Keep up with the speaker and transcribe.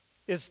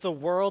Is the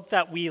world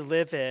that we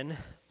live in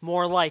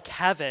more like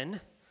heaven,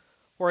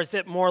 or is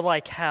it more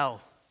like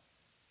hell?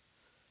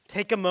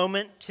 Take a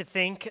moment to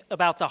think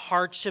about the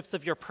hardships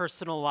of your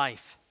personal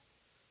life.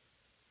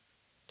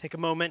 Take a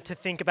moment to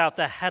think about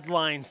the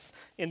headlines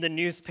in the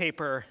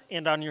newspaper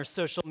and on your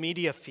social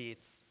media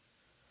feeds.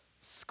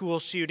 School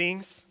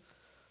shootings,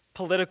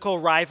 political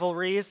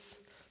rivalries,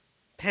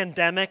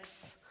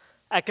 pandemics,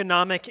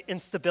 economic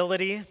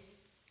instability,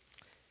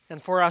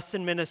 and for us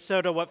in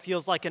Minnesota, what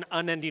feels like an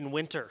unending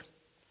winter.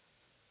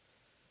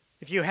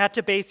 If you had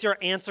to base your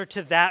answer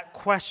to that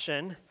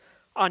question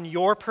on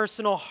your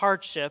personal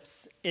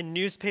hardships in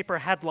newspaper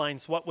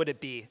headlines, what would it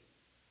be?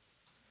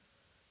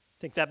 I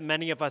think that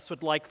many of us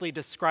would likely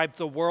describe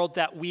the world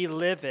that we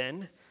live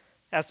in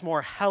as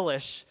more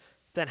hellish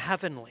than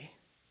heavenly.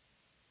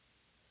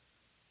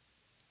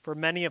 For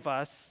many of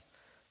us,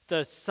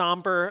 the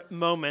somber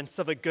moments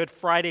of a Good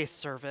Friday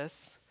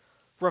service,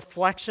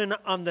 reflection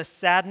on the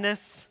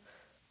sadness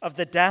of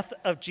the death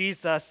of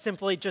Jesus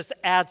simply just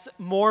adds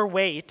more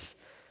weight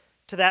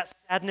to that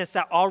sadness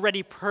that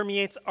already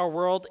permeates our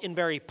world in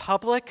very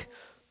public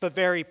but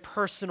very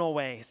personal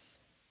ways.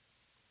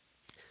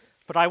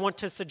 But I want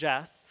to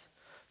suggest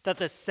that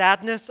the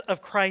sadness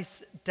of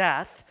Christ's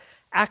death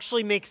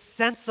actually makes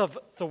sense of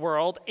the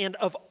world and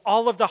of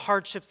all of the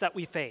hardships that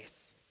we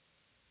face.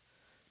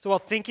 So while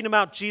thinking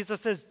about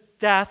Jesus'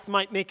 death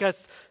might make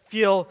us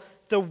feel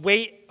the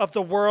weight of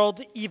the world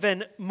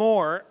even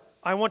more,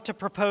 I want to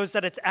propose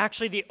that it's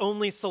actually the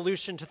only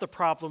solution to the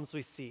problems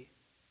we see.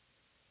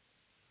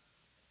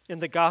 In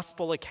the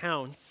gospel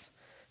accounts,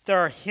 there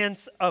are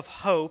hints of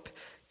hope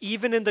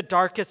even in the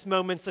darkest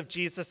moments of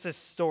Jesus'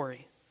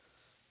 story.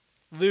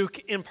 Luke,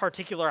 in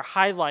particular,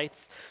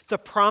 highlights the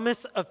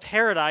promise of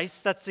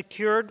paradise that's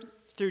secured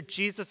through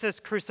Jesus'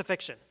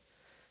 crucifixion.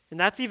 And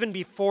that's even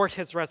before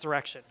his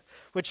resurrection,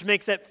 which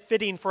makes it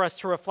fitting for us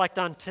to reflect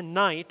on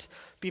tonight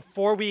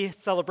before we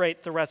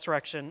celebrate the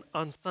resurrection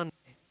on Sunday.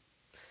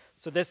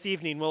 So this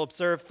evening, we'll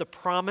observe the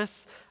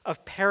promise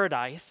of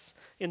paradise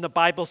in the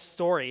Bible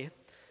story,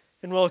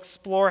 and we'll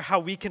explore how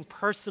we can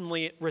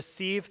personally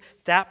receive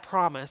that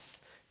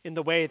promise in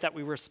the way that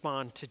we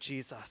respond to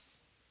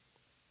Jesus.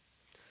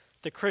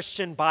 The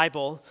Christian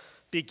Bible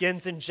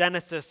begins in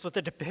Genesis with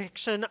a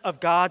depiction of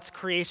God's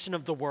creation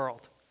of the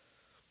world.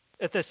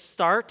 At the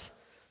start,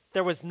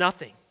 there was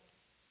nothing,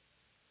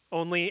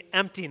 only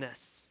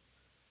emptiness,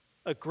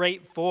 a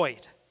great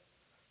void,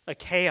 a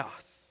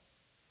chaos.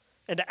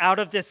 And out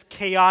of this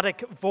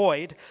chaotic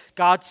void,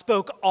 God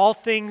spoke all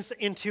things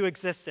into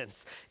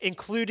existence,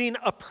 including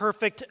a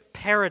perfect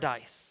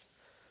paradise,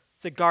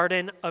 the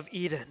Garden of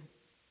Eden.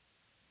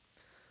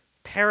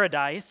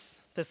 Paradise,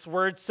 this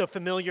word so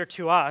familiar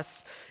to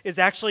us, is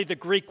actually the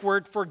Greek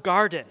word for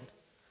garden.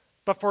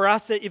 But for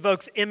us, it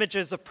evokes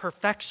images of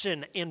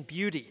perfection and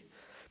beauty,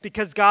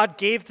 because God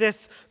gave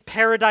this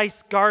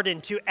paradise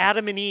garden to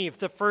Adam and Eve,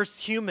 the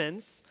first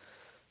humans,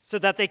 so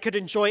that they could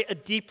enjoy a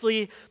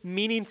deeply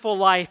meaningful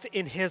life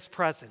in his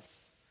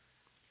presence.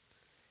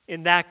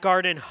 In that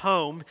garden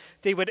home,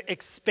 they would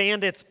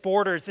expand its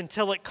borders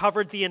until it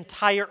covered the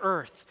entire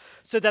earth,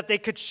 so that they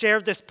could share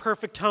this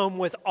perfect home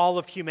with all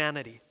of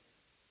humanity.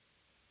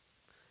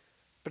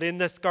 But in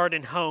this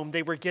garden home,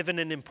 they were given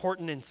an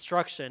important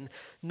instruction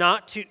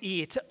not to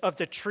eat of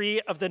the tree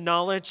of the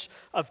knowledge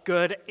of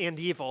good and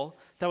evil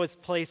that was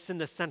placed in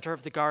the center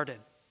of the garden.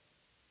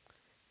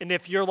 And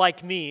if you're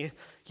like me,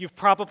 you've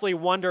probably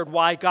wondered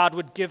why God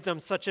would give them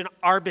such an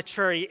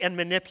arbitrary and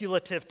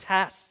manipulative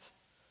test.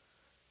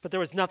 But there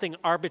was nothing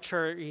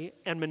arbitrary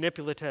and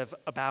manipulative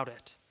about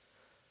it.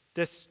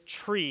 This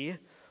tree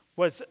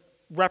was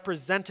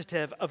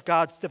representative of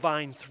God's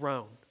divine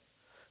throne.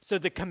 So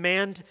the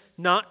command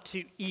not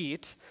to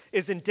eat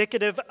is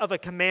indicative of a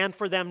command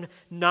for them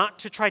not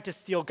to try to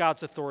steal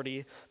God's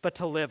authority, but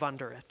to live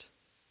under it.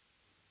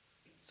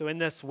 So in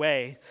this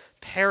way,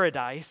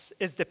 paradise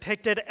is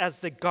depicted as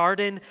the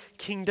garden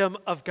kingdom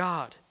of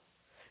God.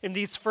 And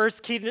these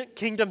first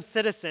kingdom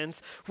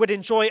citizens would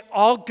enjoy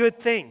all good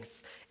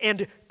things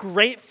and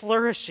great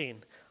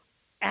flourishing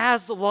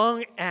as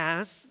long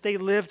as they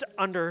lived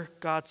under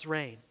God's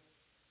reign.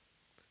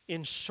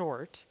 In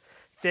short,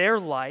 their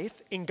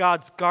life in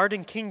God's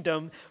garden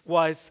kingdom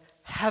was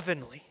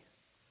heavenly,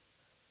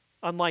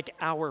 unlike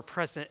our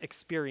present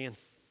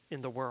experience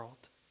in the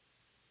world.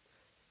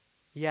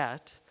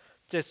 Yet,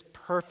 this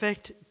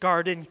perfect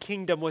garden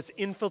kingdom was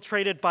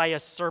infiltrated by a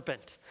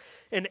serpent,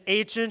 an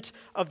agent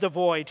of the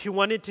void who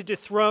wanted to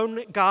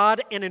dethrone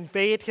God and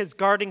invade his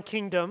garden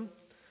kingdom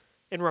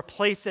and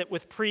replace it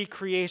with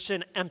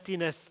pre-creation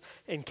emptiness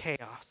and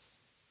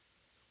chaos.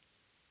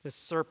 The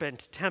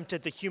serpent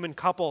tempted the human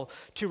couple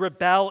to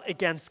rebel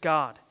against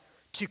God,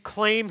 to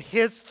claim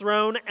his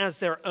throne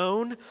as their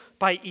own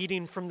by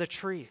eating from the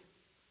tree.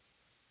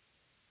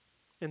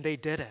 And they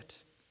did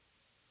it.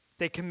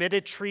 They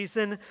committed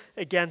treason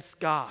against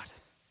God.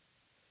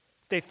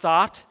 They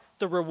thought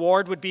the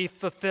reward would be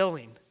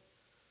fulfilling,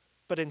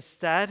 but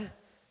instead,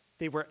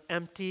 they were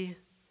empty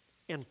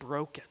and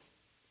broken.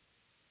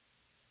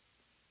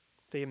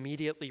 They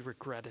immediately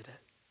regretted it.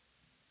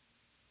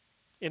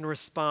 In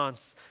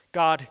response,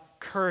 God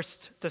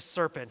cursed the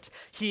serpent.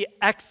 He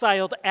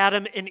exiled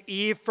Adam and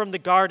Eve from the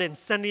garden,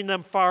 sending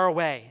them far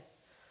away.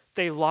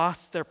 They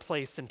lost their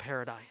place in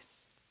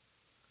paradise.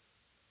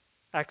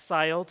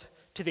 Exiled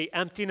to the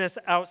emptiness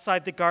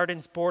outside the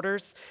garden's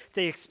borders,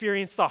 they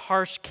experienced the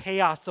harsh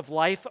chaos of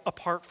life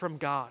apart from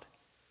God.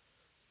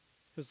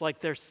 It was like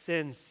their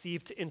sin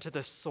seeped into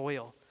the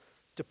soil,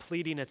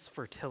 depleting its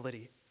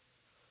fertility.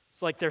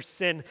 It's like their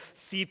sin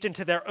seeped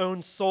into their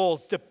own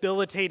souls,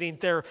 debilitating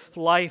their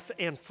life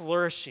and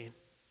flourishing.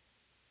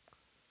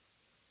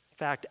 In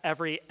fact,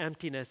 every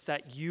emptiness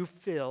that you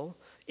feel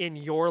in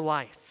your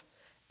life,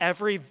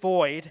 every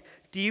void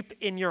deep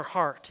in your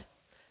heart,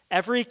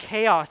 every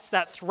chaos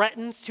that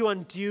threatens to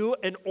undo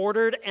an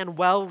ordered and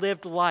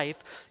well-lived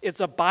life is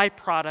a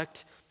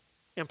byproduct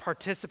and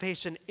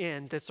participation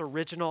in this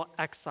original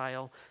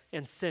exile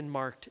and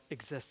sin-marked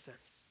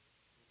existence.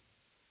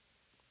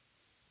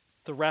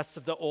 The rest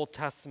of the Old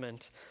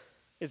Testament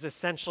is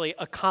essentially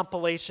a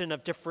compilation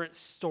of different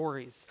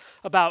stories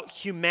about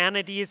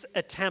humanity's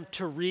attempt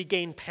to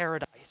regain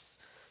paradise,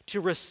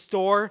 to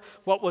restore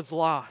what was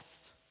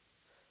lost.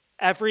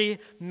 Every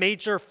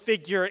major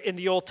figure in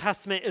the Old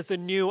Testament is a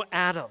new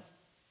Adam.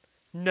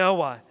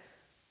 Noah,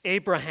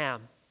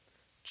 Abraham,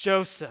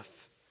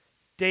 Joseph,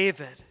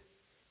 David,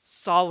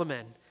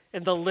 Solomon,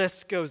 and the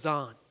list goes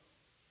on.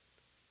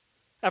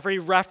 Every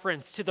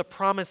reference to the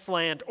Promised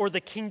Land or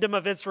the Kingdom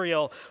of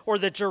Israel or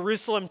the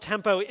Jerusalem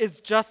Temple is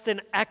just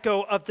an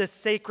echo of the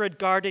sacred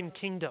garden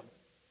kingdom.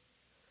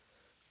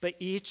 But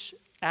each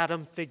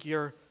Adam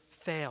figure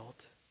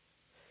failed.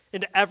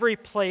 And every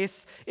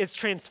place is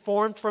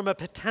transformed from a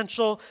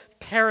potential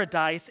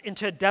paradise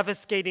into a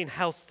devastating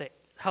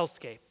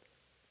hellscape.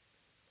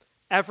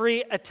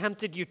 Every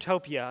attempted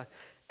utopia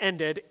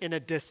ended in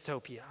a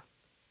dystopia.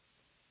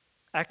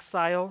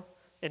 Exile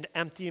and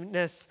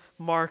emptiness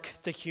mark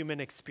the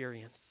human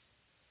experience.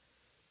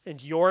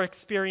 And your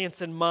experience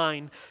and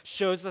mine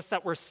shows us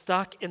that we're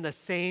stuck in the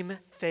same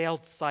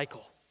failed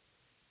cycle.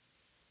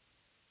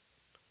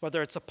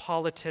 Whether it's a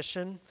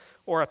politician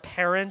or a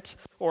parent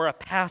or a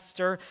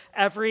pastor,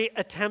 every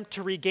attempt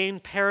to regain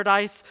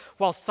paradise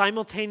while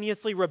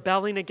simultaneously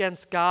rebelling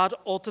against God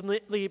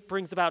ultimately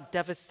brings about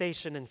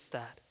devastation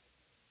instead.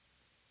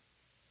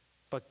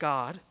 But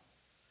God,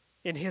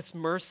 in his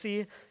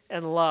mercy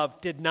and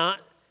love, did not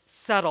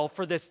settle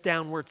for this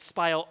downward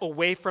spiral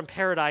away from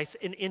paradise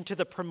and into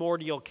the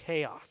primordial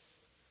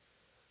chaos.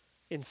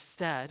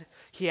 Instead,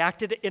 he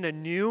acted in a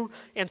new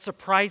and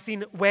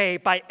surprising way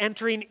by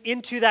entering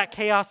into that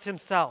chaos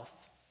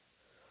himself.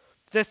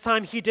 This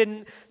time, he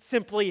didn't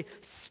simply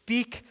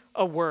speak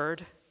a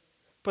word,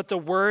 but the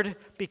word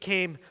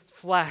became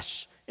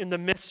flesh in the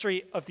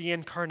mystery of the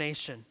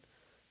incarnation,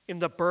 in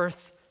the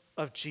birth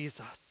of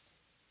Jesus.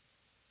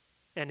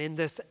 And in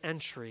this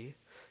entry,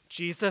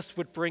 Jesus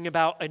would bring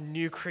about a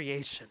new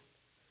creation,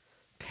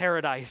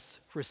 paradise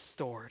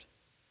restored.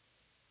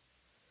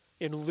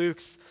 In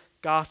Luke's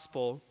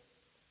gospel,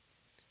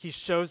 he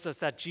shows us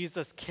that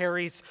Jesus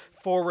carries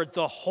forward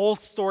the whole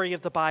story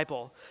of the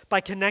Bible by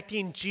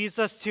connecting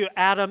Jesus to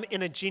Adam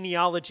in a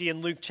genealogy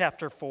in Luke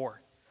chapter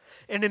 4.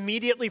 And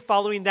immediately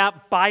following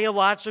that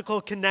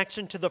biological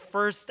connection to the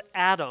first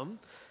Adam,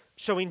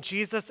 showing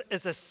Jesus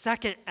as a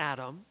second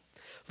Adam,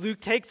 Luke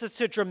takes us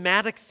to a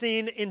dramatic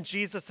scene in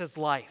Jesus'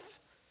 life.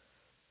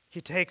 He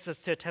takes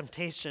us to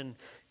temptation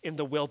in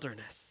the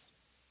wilderness.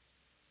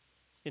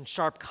 In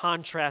sharp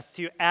contrast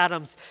to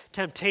Adam's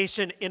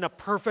temptation in a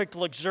perfect,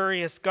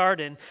 luxurious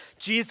garden,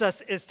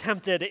 Jesus is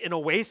tempted in a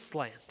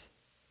wasteland.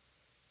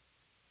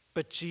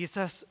 But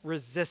Jesus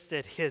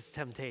resisted his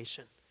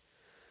temptation.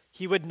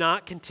 He would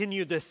not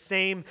continue the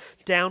same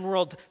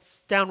downward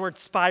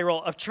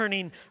spiral of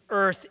turning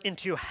earth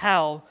into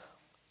hell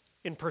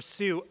in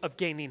pursuit of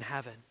gaining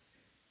heaven.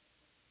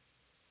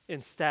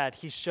 Instead,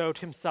 he showed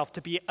himself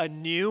to be a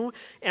new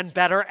and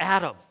better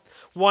Adam,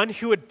 one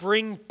who would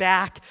bring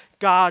back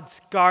God's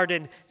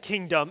garden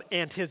kingdom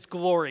and his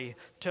glory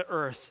to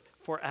earth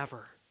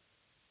forever.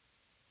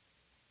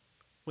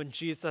 When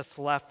Jesus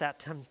left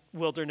that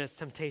wilderness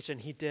temptation,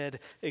 he did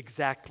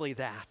exactly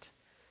that.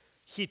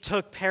 He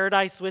took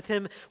paradise with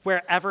him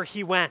wherever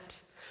he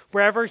went,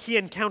 wherever he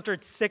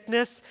encountered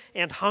sickness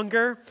and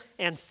hunger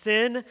and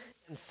sin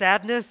and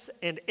sadness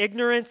and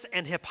ignorance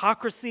and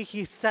hypocrisy.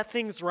 He set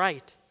things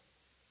right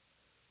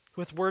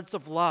with words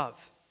of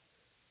love,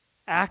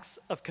 acts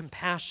of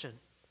compassion,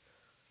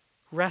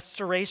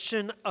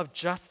 restoration of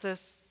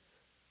justice,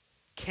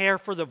 care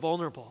for the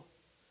vulnerable,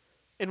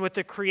 and with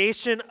the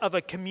creation of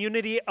a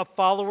community of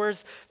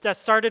followers that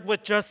started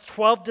with just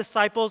 12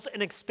 disciples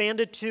and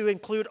expanded to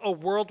include a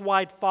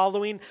worldwide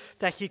following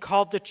that he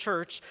called the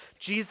church,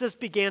 Jesus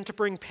began to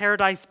bring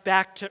paradise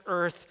back to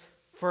earth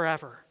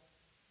forever.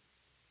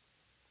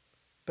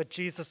 But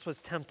Jesus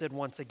was tempted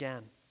once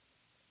again,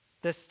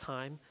 this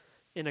time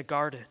in a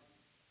garden.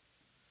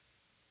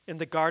 In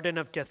the Garden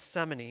of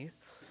Gethsemane,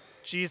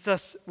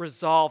 Jesus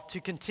resolved to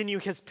continue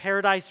his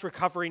paradise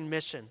recovering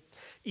mission,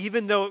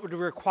 even though it would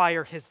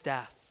require his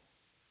death.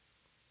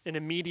 And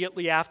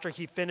immediately after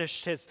he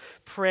finished his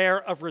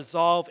prayer of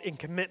resolve and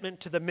commitment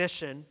to the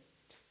mission,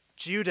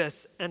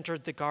 Judas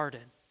entered the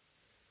garden,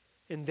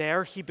 and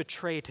there he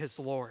betrayed his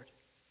Lord.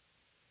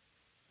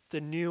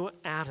 The new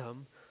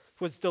Adam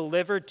was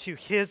delivered to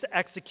his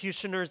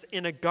executioners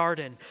in a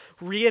garden,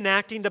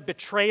 reenacting the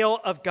betrayal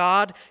of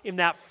God in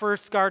that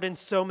first garden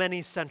so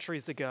many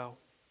centuries ago.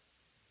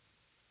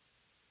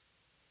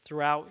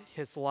 Throughout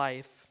his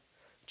life,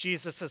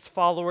 Jesus'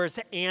 followers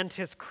and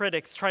his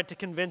critics tried to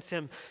convince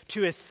him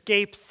to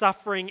escape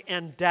suffering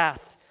and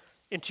death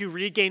and to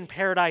regain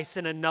paradise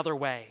in another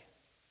way.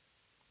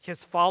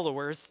 His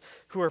followers,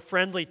 who were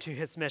friendly to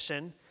his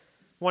mission,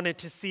 wanted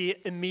to see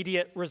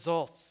immediate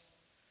results.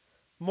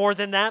 More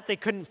than that, they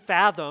couldn't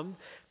fathom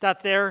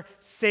that their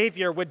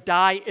Savior would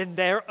die in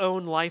their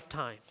own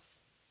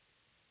lifetimes.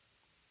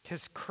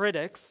 His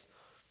critics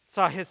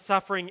saw his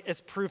suffering as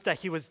proof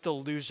that he was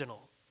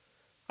delusional,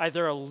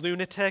 either a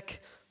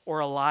lunatic or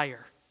a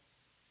liar.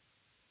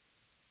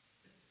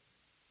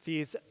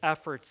 These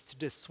efforts to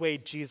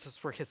dissuade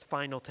Jesus were his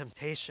final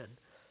temptation.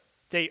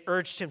 They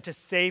urged him to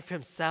save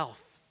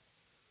himself,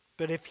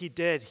 but if he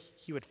did,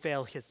 he would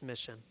fail his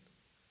mission.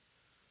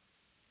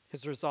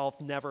 His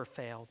resolve never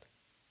failed.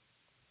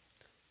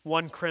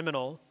 One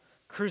criminal,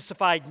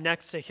 crucified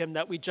next to him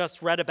that we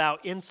just read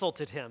about,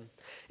 insulted him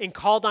and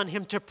called on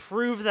him to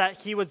prove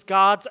that he was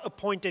God's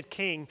appointed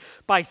king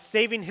by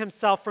saving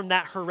himself from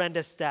that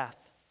horrendous death.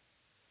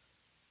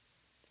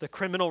 The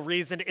criminal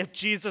reasoned if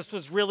Jesus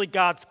was really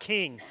God's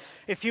king,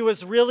 if he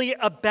was really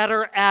a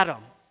better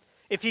Adam,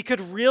 if he could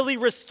really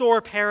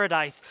restore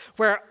paradise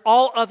where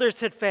all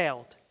others had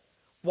failed,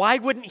 why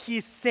wouldn't he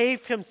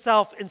save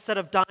himself instead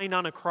of dying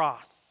on a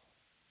cross?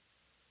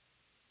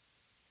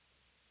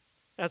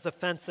 As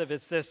offensive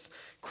as this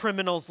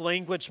criminal's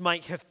language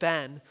might have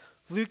been,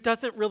 Luke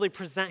doesn't really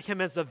present him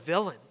as a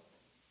villain.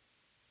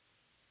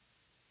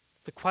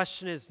 The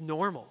question is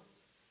normal.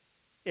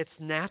 It's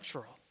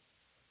natural.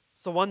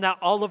 It's the one that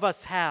all of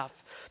us have.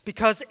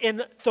 Because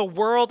in the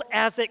world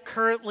as it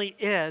currently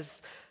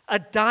is, a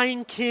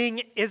dying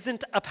king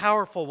isn't a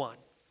powerful one.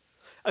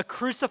 A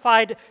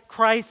crucified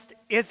Christ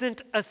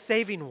isn't a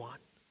saving one.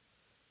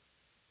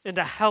 And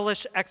a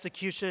hellish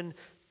execution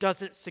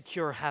doesn't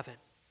secure heaven.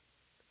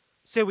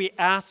 So we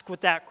ask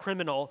with that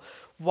criminal,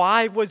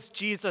 why was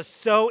Jesus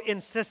so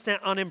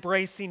insistent on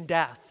embracing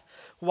death?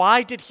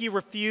 Why did he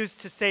refuse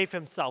to save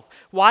himself?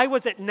 Why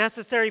was it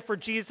necessary for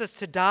Jesus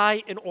to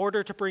die in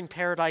order to bring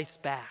paradise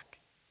back?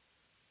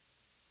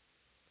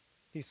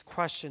 These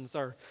questions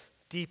are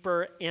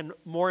deeper and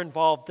more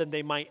involved than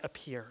they might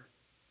appear.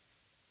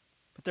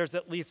 But there's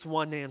at least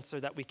one answer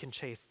that we can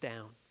chase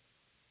down.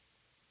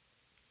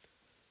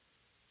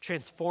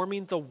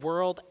 Transforming the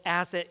world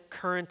as it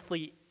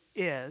currently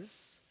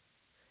is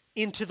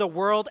into the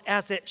world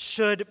as it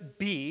should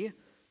be,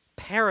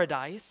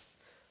 paradise,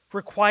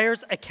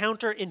 requires a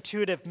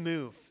counterintuitive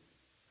move.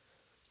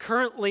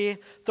 Currently,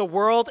 the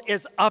world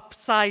is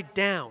upside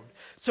down.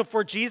 So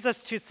for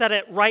Jesus to set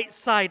it right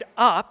side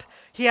up,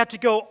 he had to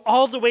go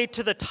all the way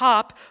to the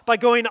top by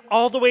going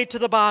all the way to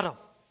the bottom.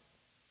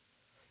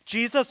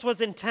 Jesus was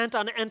intent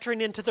on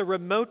entering into the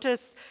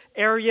remotest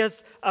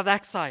areas of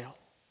exile,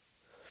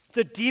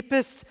 the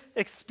deepest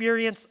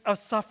experience of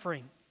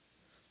suffering,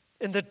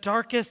 in the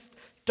darkest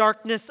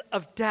darkness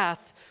of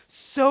death,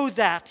 so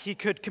that he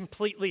could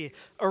completely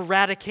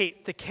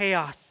eradicate the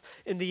chaos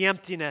and the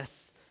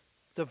emptiness,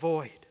 the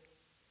void.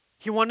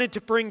 He wanted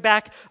to bring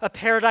back a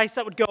paradise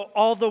that would go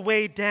all the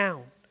way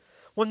down,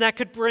 one that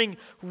could bring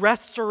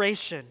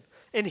restoration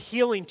and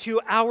healing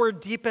to our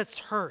deepest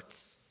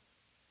hurts,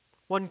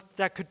 one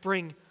that could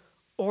bring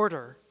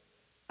order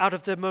out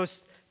of the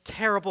most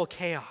terrible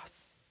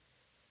chaos,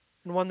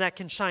 and one that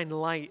can shine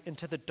light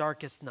into the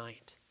darkest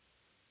night,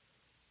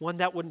 one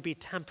that wouldn't be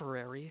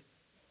temporary,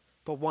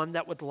 but one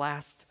that would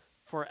last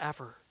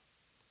forever.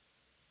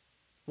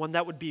 One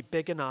that would be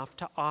big enough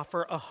to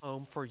offer a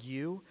home for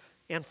you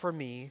and for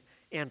me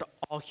and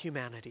all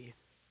humanity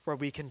where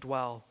we can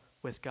dwell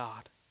with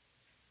God.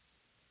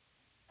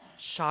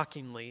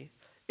 Shockingly,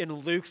 in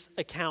Luke's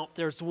account,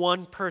 there's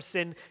one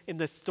person in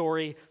the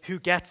story who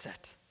gets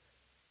it.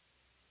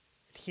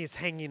 He's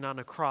hanging on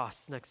a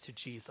cross next to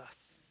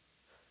Jesus.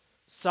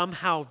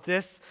 Somehow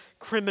this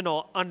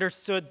criminal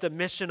understood the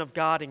mission of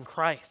God in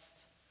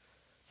Christ.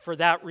 For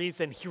that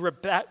reason, he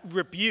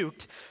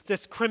rebuked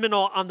this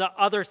criminal on the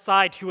other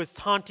side who was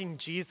taunting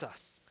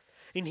Jesus.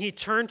 And he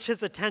turned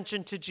his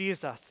attention to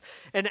Jesus.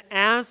 And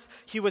as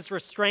he was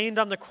restrained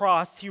on the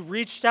cross, he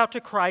reached out to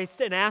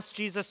Christ and asked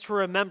Jesus to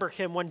remember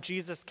him when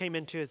Jesus came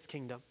into his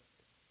kingdom.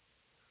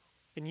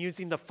 And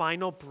using the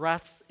final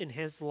breaths in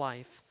his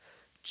life,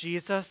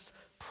 Jesus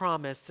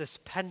promised this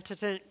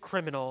penitent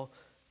criminal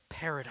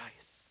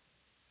paradise.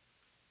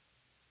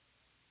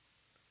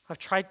 I've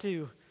tried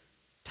to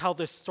tell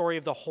the story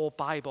of the whole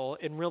Bible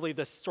and really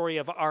the story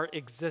of our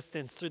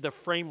existence through the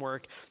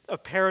framework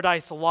of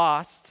paradise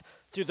lost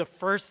through the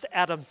first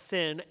Adam's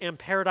sin and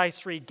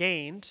paradise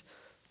regained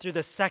through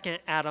the second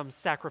Adam's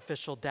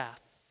sacrificial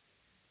death.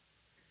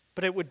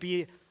 But it would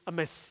be a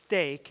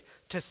mistake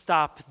to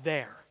stop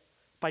there,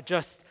 by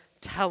just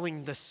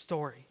telling the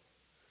story.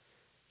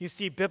 You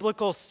see,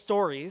 biblical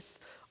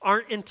stories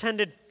aren't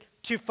intended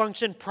to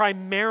function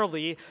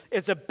primarily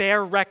as a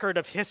bare record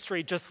of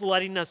history, just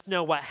letting us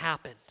know what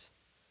happened.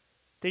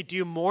 They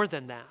do more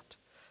than that.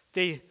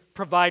 They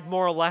provide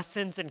moral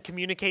lessons and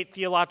communicate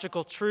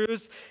theological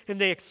truths,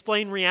 and they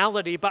explain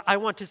reality, but I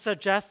want to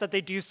suggest that they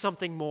do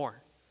something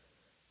more.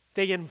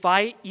 They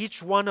invite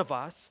each one of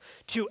us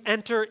to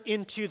enter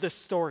into the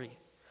story,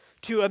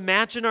 to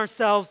imagine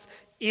ourselves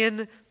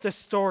in the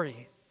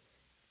story,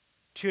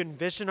 to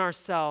envision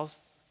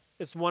ourselves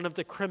as one of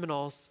the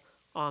criminals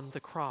on the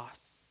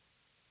cross.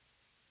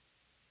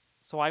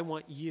 So I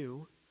want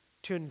you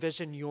to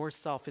envision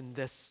yourself in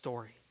this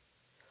story.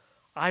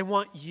 I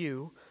want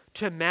you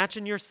to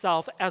imagine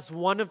yourself as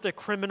one of the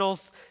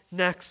criminals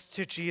next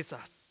to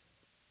Jesus.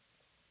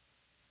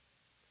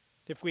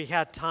 If we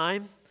had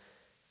time,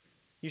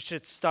 you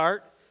should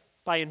start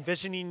by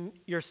envisioning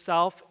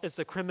yourself as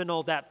the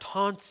criminal that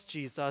taunts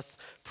Jesus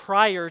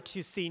prior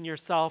to seeing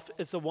yourself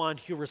as the one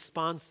who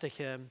responds to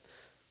him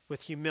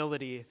with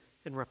humility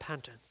and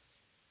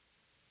repentance.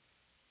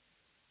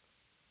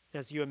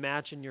 As you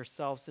imagine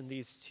yourselves in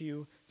these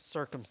two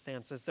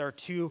circumstances, there are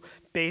two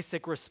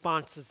basic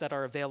responses that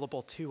are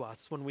available to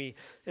us when we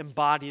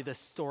embody this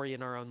story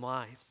in our own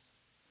lives.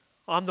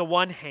 On the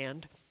one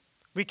hand,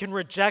 we can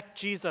reject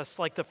Jesus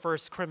like the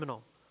first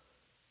criminal.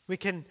 We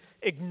can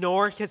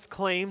ignore his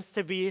claims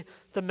to be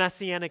the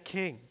Messianic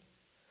king.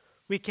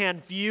 We can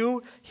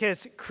view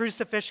his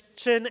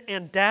crucifixion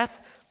and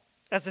death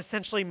as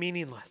essentially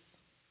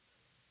meaningless.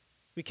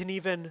 We can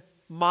even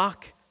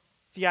mock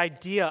the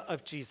idea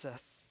of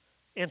Jesus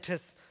and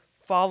his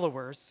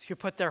followers who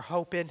put their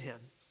hope in him.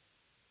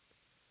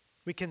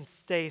 We can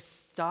stay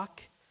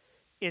stuck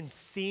in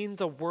seeing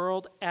the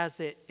world as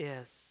it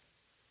is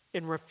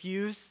and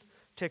refuse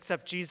to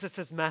accept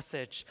Jesus'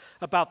 message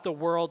about the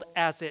world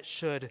as it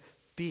should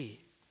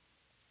be.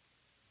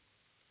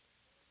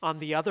 On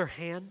the other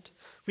hand,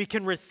 we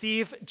can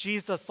receive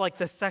Jesus like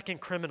the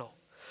second criminal.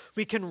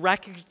 We can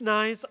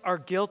recognize our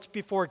guilt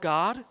before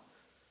God.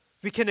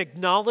 We can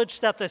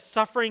acknowledge that the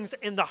sufferings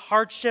and the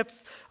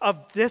hardships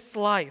of this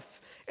life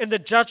and the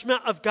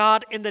judgment of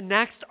God in the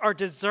next are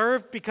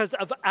deserved because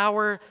of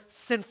our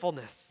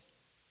sinfulness.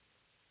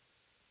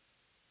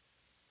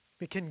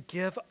 We can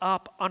give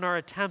up on our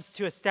attempts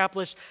to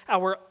establish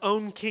our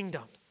own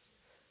kingdoms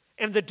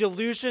and the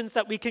delusions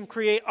that we can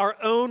create our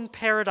own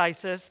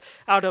paradises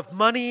out of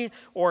money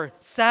or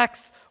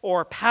sex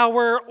or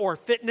power or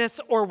fitness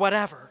or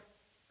whatever.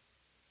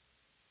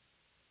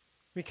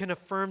 We can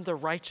affirm the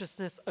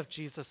righteousness of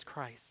Jesus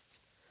Christ,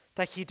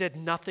 that he did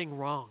nothing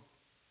wrong.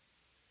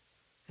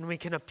 And we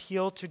can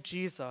appeal to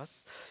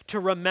Jesus to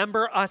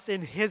remember us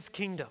in his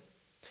kingdom.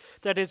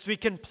 That is, we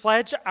can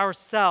pledge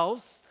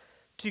ourselves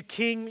to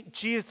King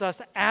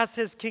Jesus as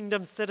his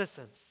kingdom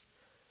citizens,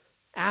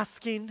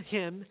 asking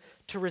him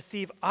to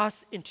receive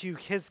us into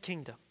his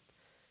kingdom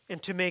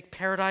and to make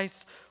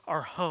paradise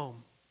our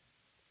home.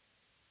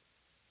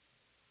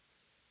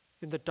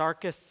 In the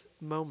darkest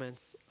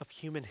moments of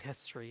human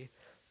history,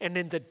 and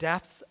in the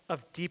depths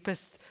of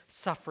deepest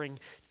suffering,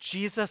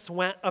 Jesus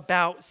went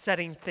about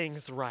setting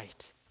things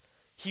right.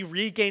 He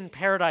regained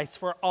paradise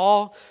for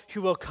all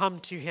who will come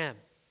to him.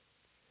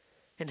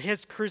 And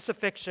his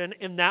crucifixion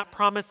and that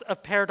promise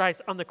of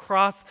paradise on the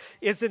cross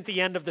isn't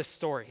the end of the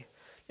story.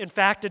 In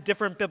fact, a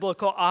different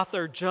biblical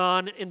author,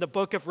 John, in the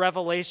book of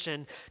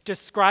Revelation,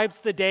 describes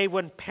the day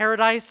when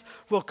paradise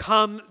will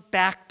come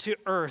back to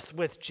earth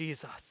with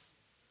Jesus.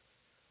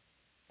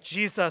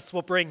 Jesus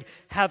will bring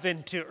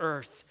heaven to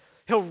earth.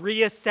 He'll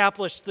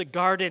reestablish the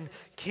garden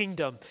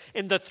kingdom.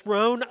 And the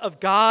throne of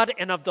God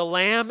and of the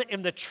Lamb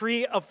and the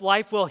tree of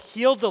life will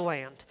heal the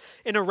land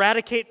and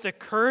eradicate the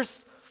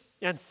curse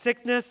and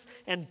sickness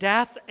and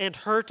death and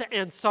hurt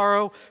and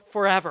sorrow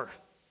forever.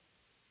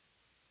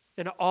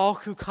 And all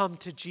who come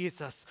to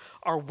Jesus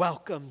are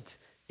welcomed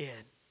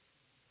in.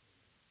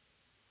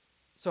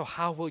 So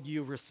how will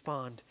you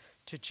respond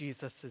to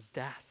Jesus'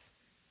 death?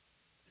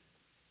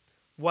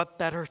 What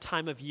better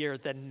time of year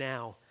than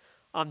now,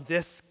 on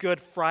this Good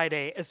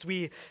Friday, as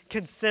we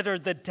consider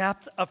the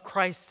depth of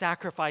Christ's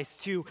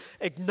sacrifice, to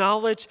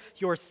acknowledge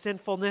your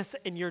sinfulness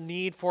and your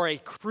need for a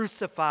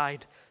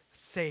crucified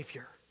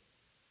Savior.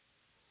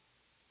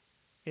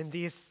 In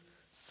these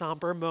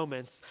somber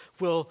moments,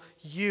 will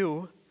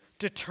you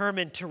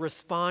determine to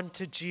respond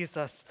to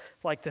Jesus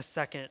like the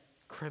second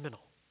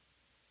criminal?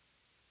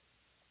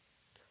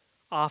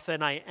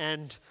 Often I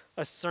end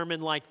a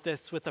sermon like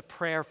this with a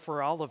prayer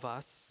for all of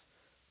us,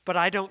 but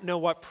I don't know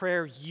what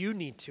prayer you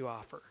need to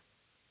offer.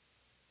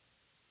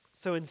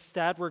 So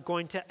instead, we're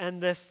going to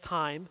end this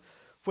time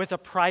with a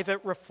private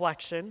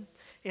reflection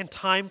and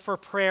time for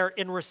prayer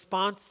in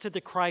response to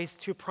the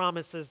Christ who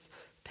promises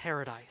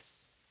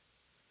paradise.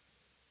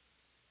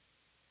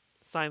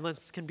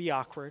 Silence can be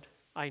awkward,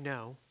 I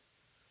know,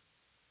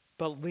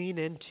 but lean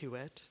into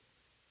it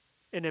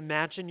and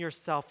imagine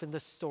yourself in the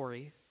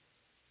story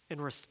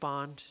and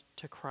respond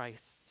to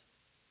Christ.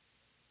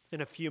 In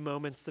a few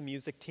moments, the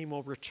music team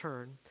will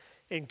return,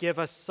 and give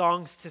us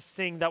songs to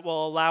sing that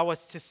will allow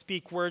us to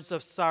speak words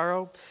of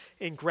sorrow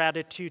and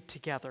gratitude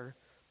together.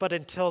 But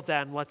until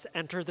then, let's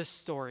enter the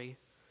story.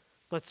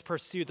 Let's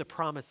pursue the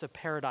promise of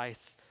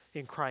paradise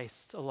in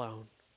Christ alone.